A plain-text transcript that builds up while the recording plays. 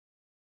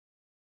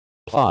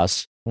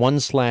plus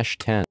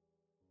 1/10.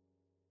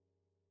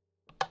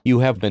 You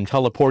have been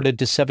teleported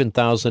to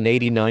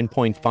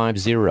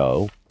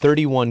 7089.50,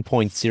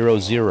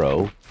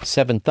 31.00,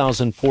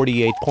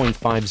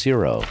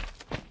 7048.50.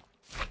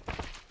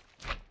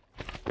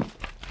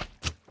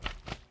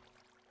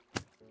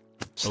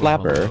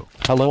 Slapper,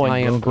 hello, I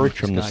am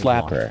Bertram the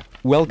Slapper.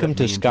 Welcome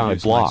to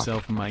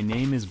Skyblock. My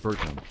name is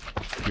Bertram,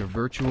 your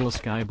virtual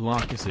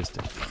Skyblock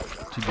assistant.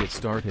 To get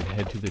started,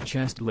 head to the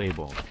chest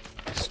labeled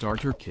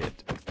Starter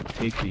Kit.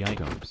 Take the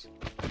items.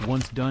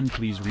 Once done,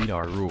 please read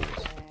our rules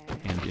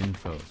and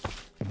info.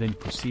 Then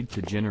proceed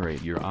to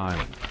generate your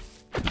island.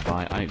 To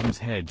buy items,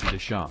 head to the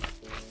shop.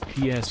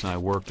 P.S. I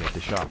work at the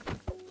shop.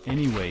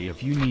 Anyway,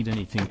 if you need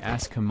anything,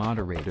 ask a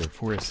moderator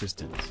for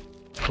assistance.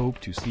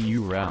 Hope to see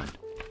you around.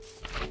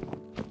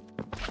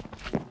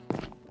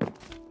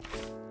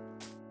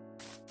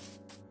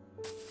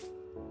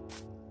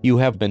 You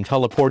have been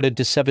teleported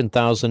to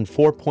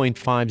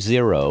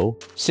 7004.50,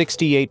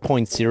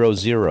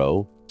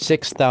 68.00,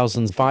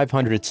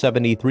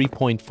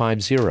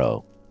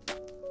 6573.50.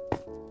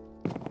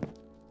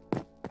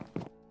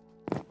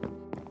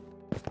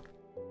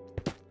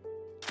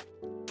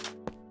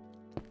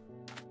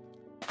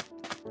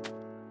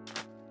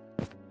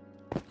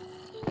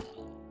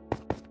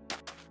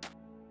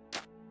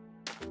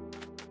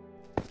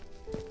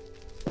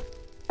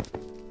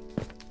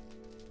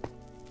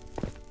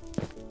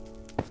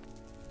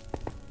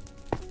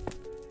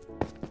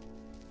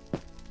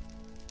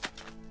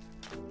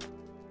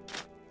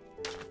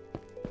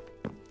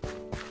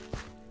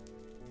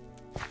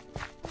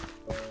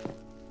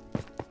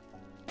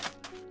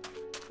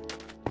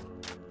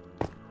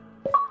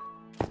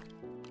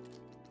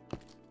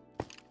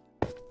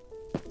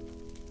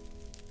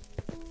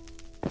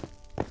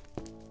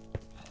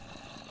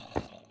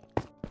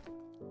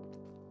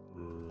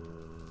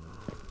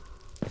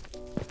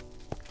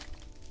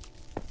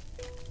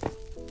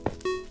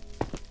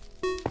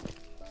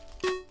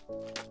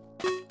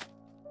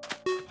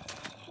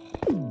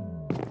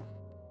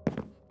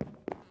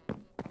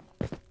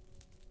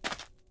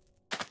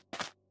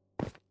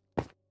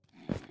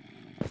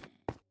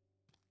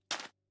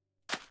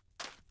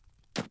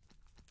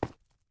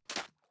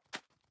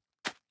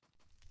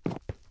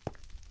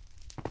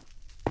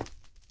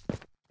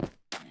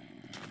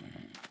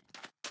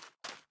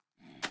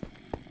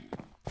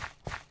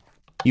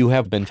 You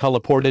have been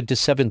teleported to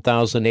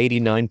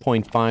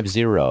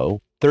 7089.50,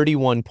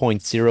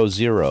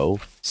 31.00,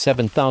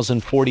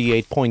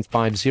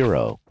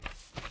 7048.50.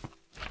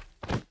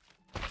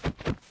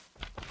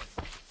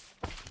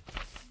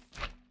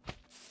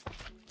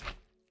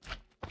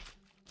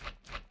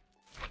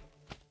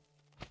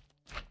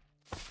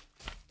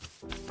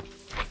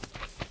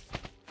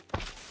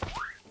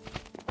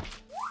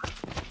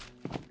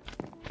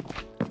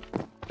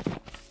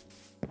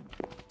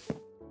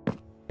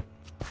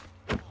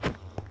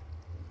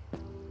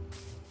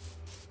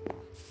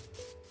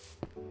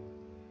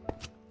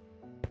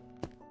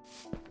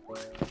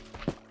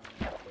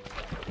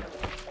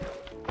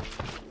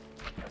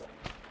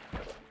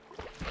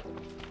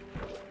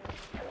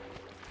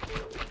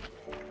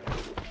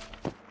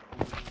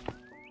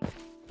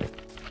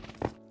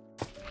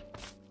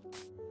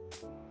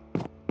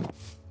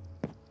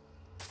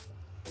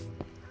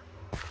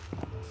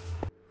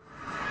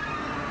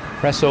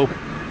 Press open.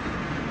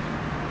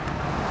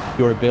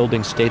 Your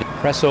building state.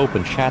 Press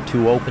open chat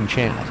to open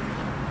chat.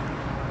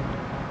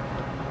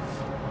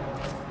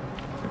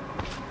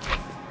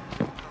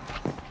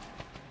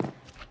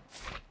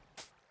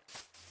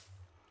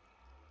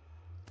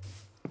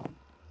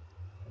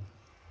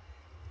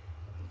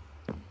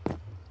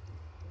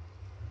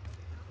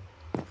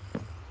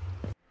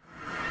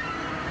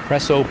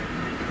 Press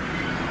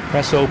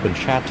open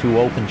chat to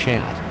open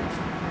chat.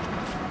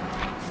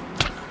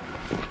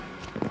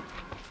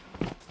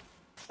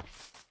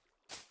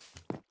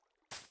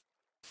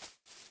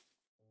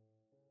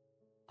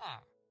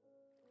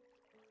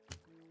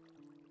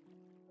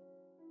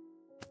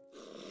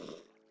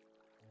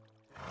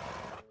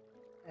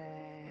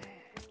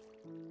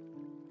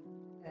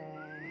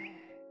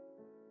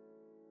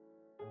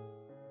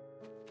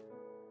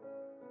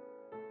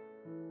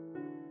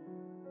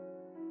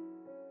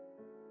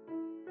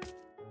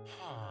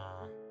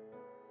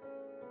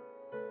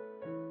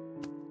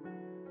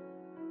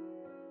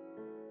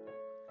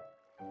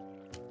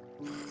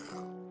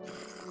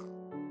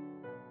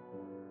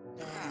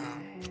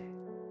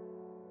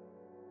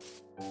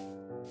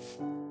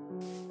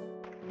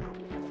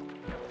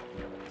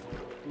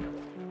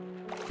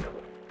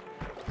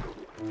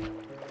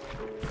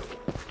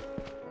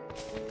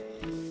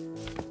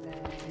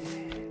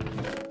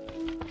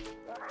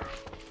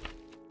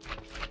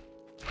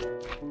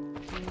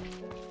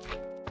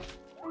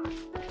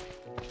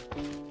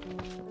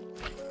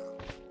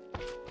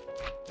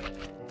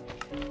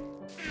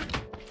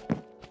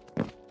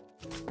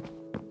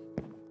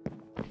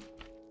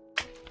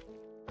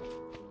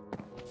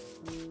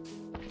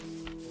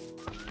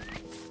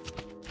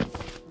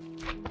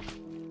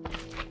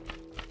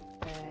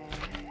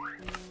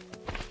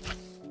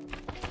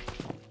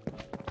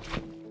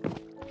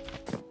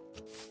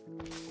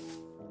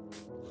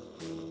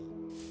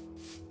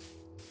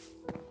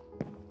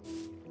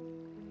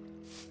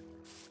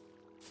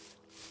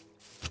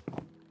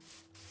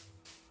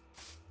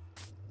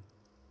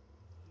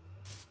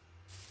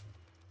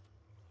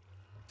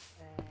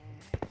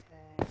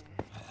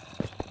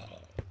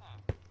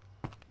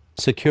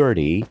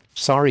 Security,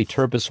 sorry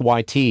Turbis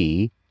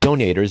YT,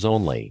 donators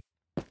only.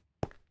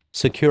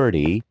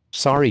 Security,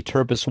 sorry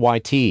Turbis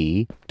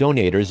YT,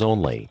 donators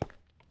only.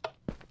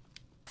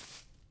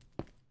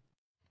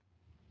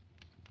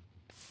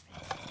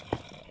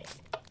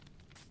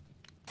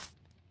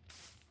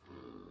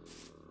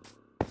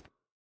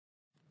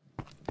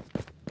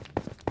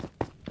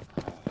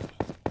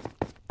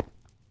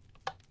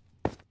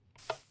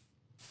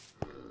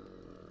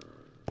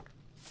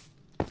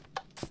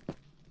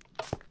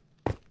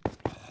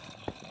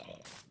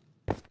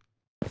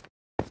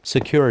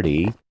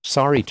 Security,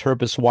 sorry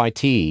Turbis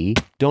YT,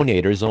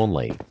 donators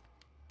only.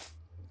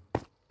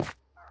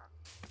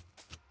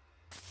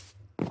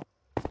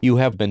 You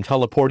have been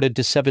teleported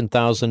to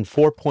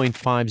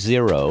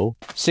 7004.50,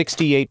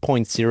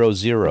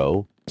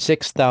 68.00,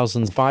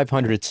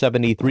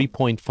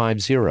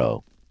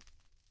 6573.50.